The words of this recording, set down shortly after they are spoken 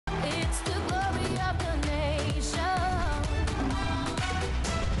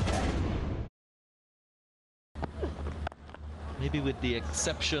maybe with the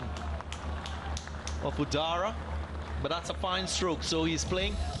exception of Udara, but that's a fine stroke. So he's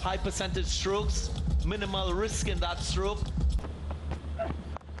playing high percentage strokes, minimal risk in that stroke.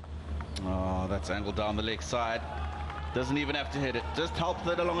 Oh, that's angled down the leg side. Doesn't even have to hit it, just helps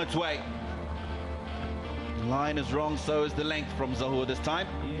it along its way. The line is wrong, so is the length from Zahur this time.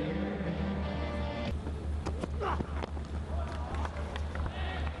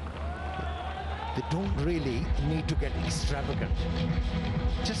 They don't really need to get extravagant.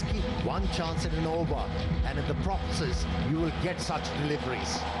 Just keep one chance in an over, and in the process, you will get such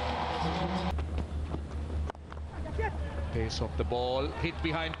deliveries. Pace of the ball, hit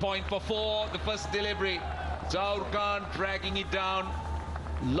behind point for 4, the first delivery. Zaur Khan dragging it down.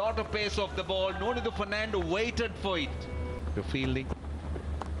 Lot of pace of the ball. Nuwanidu Fernando waited for it. The fielding.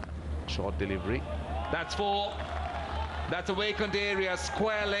 Short delivery. That's 4. That's a vacant area.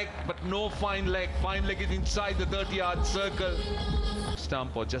 Square leg, but no fine leg. Fine leg is inside the 30-yard circle.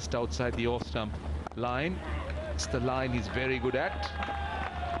 Stump or just outside the off stump line. It's the line he's very good at.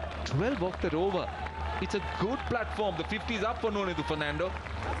 12 off that over. It's a good platform. The 50 is up for Nuwanidu Fernando.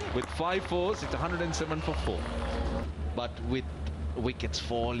 With 5 fours, it's 107 for 4. But with wickets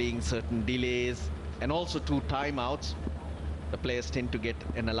falling, certain delays, and also 2 timeouts, the players tend to get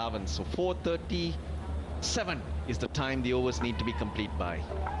an allowance. So 4:37 is the time the overs need to be complete by.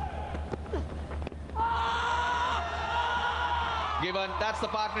 Given, that's the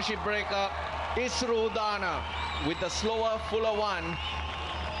partnership breaker. Isru Dana with the slower, fuller one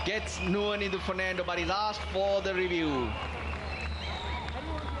gets Nuwanidu Fernando, but he's asked for the review.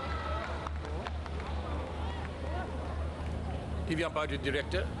 TV umpire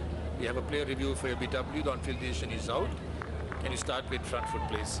director, we have a player review for LBW. The on-field decision is out. Can you start with front foot,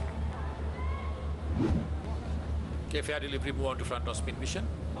 please? Okay, fair delivery, move on to front on spin vision.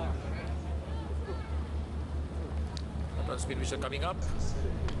 Front on spin vision coming up.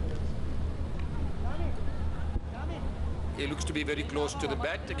 He looks to be very close to the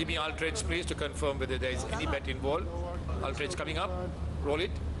bat. Give me all trades, please, to confirm whether there is any bat involved. All trades coming up. Roll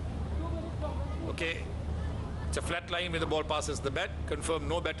it. Okay. It's a flat line where the ball passes the bat. Confirm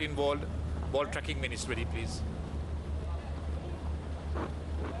no bat involved. Ball tracking minutes ready, please.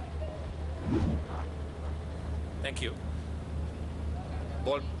 Thank you.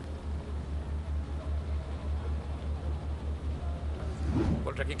 Ball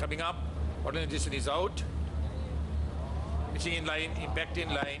tracking coming up. Ordinary decision is out. Pitching in line, impact in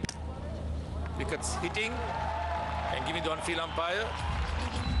line. Wickets hitting. And giving the on-field umpire.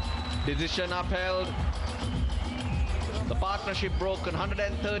 Decision upheld. The partnership broken,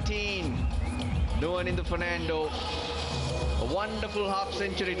 113. Nuwanidu Fernando. A wonderful half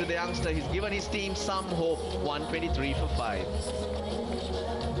century to the youngster. He's given his team some hope. 123 for 5.